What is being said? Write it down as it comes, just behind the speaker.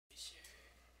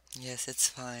Yes, it's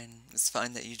fine. It's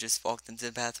fine that you just walked into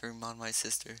the bathroom on my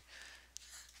sister.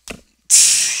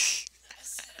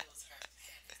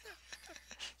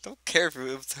 Don't care if it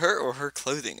was her or her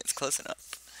clothing. It's close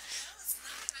enough.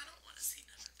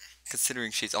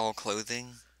 Considering she's all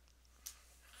clothing.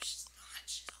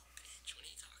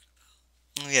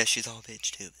 Oh, yeah, she's all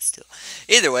bitch too, but still.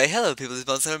 Either way, hello people, this is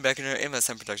Buzz7 back in our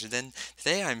MSM production. Then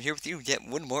today I'm here with you yet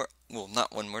one more. Well,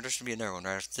 not one more. There should be another one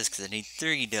right after this because I need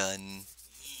 3 done.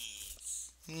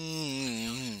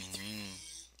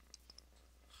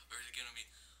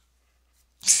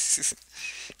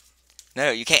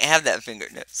 No, you can't have that finger.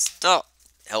 No, stop.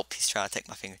 Help, he's trying to take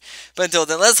my finger. But until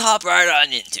then, let's hop right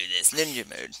on into this ninja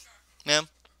mode. Ma'am?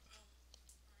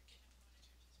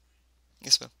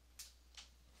 Yes, ma'am.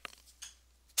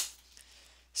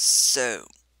 So,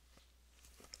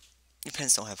 your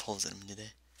pants don't have holes in them, do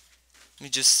they? Let me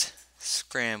just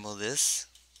scramble this.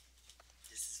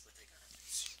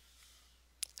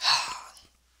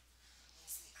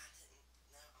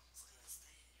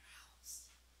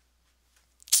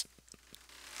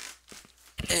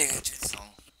 Anyway, do the song.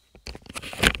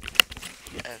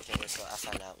 Okay, so I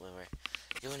found out we were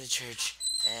going to church,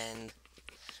 and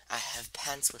I have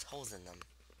pants with holes in them,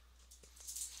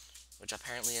 which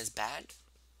apparently is bad.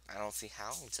 I don't see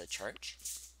how. It's a church.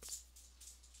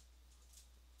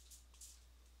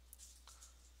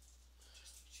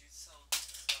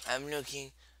 I'm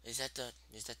looking. Is that the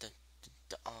is that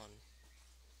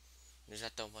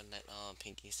the one that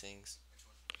Pinky sings?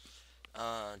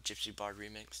 Gypsy Bard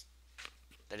remix.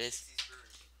 That is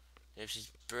Gypsy's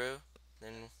Brew.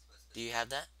 Then do you have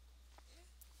that?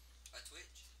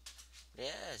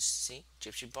 Yeah, see,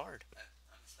 Gypsy Bard.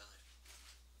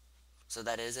 So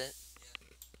that is it.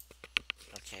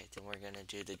 Okay, then we're gonna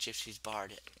do the Gypsy's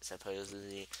Bard.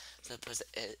 Supposedly,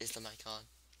 is the mic on?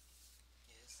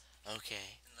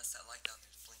 Okay. Unless that light down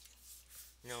there's blinking.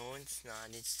 No, it's not.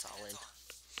 It's solid.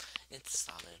 It's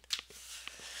solid.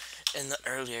 In the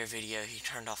earlier video, he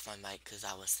turned off my mic because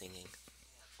I was singing.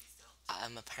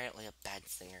 I'm apparently a bad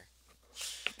singer.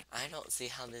 I don't see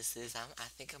how this is. I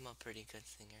think I'm a pretty good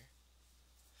singer.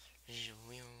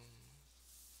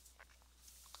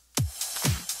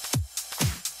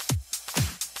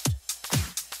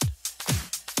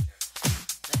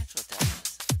 That's what that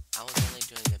was. I was only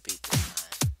doing the beat this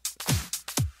time.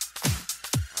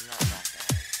 I'm not that bad.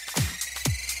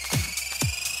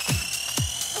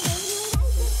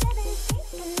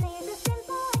 It's a bit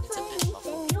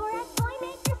muffled.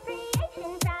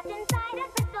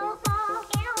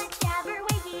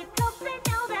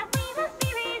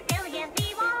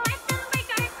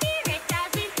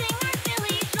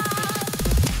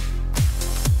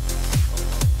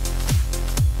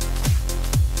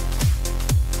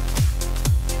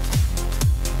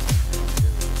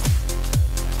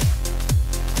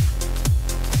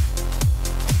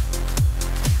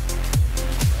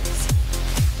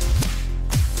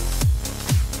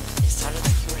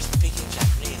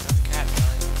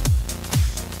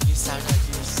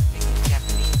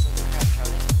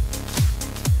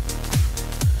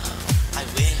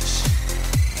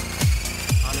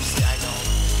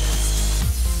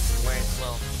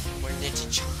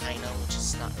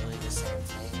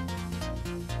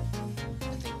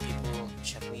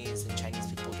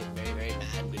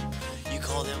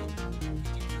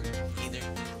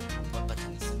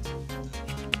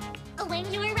 When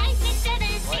you arrive at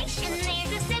devastation,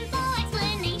 there's a simple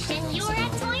explanation. You're a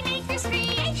toy maker's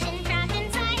creation, trapped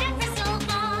inside a crystal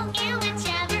ball. And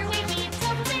whichever way we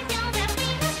tilt it, know that we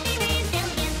must be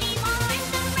resilient. Be more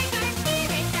to break our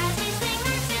spirits as we sing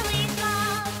our silly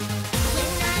song. When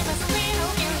I was a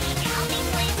little Billy, counting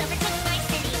waves overtook my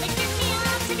city. They sent me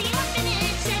off to the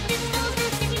orphanage, said this goes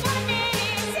as if you want to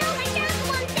finish. So I got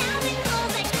 1,000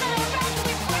 goals and go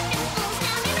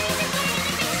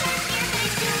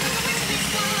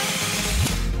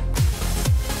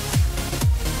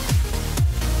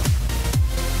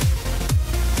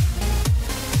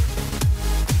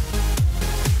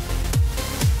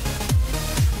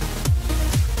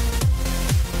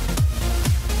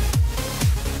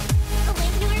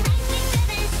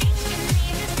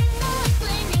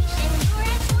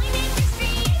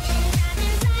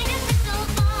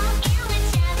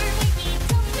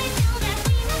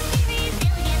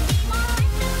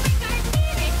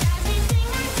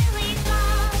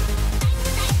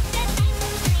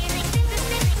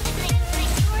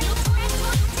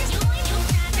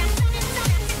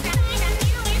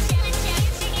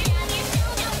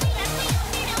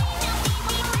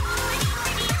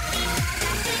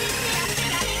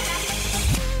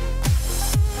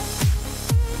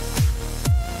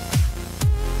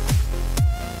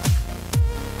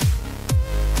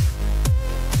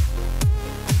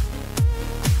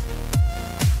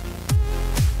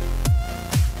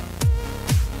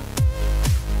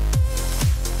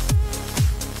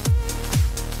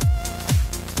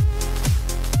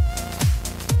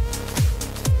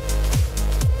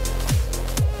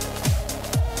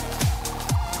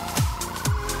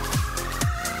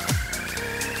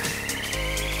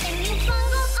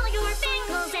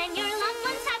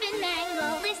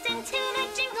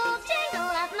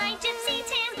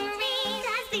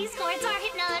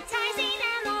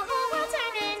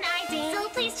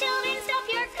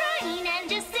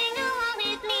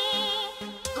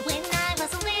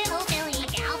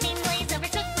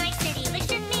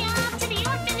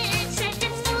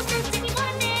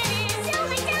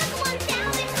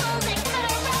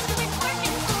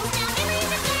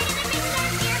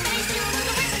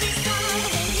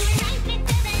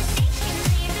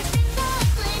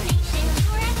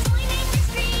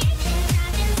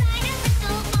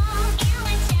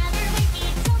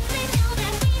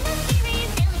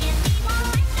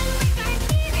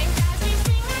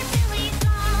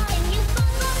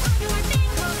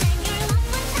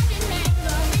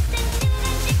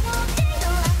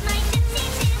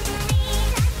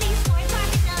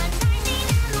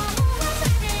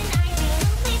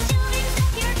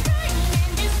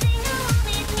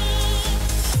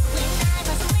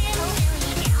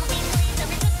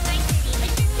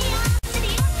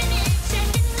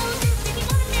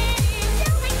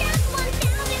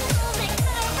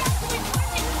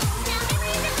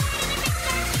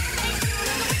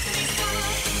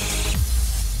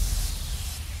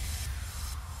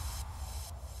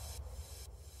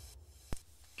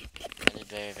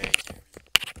very, very terrible.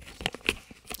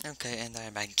 Okay, and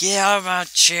I'm back. Get out of my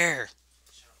chair!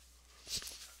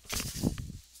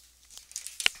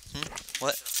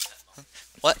 What? Huh?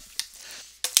 What?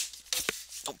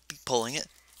 Don't be pulling it.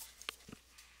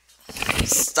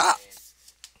 Stop!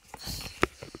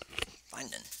 Fine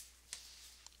then.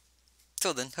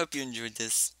 Till then, hope you enjoyed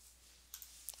this.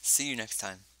 See you next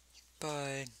time.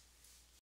 Bye.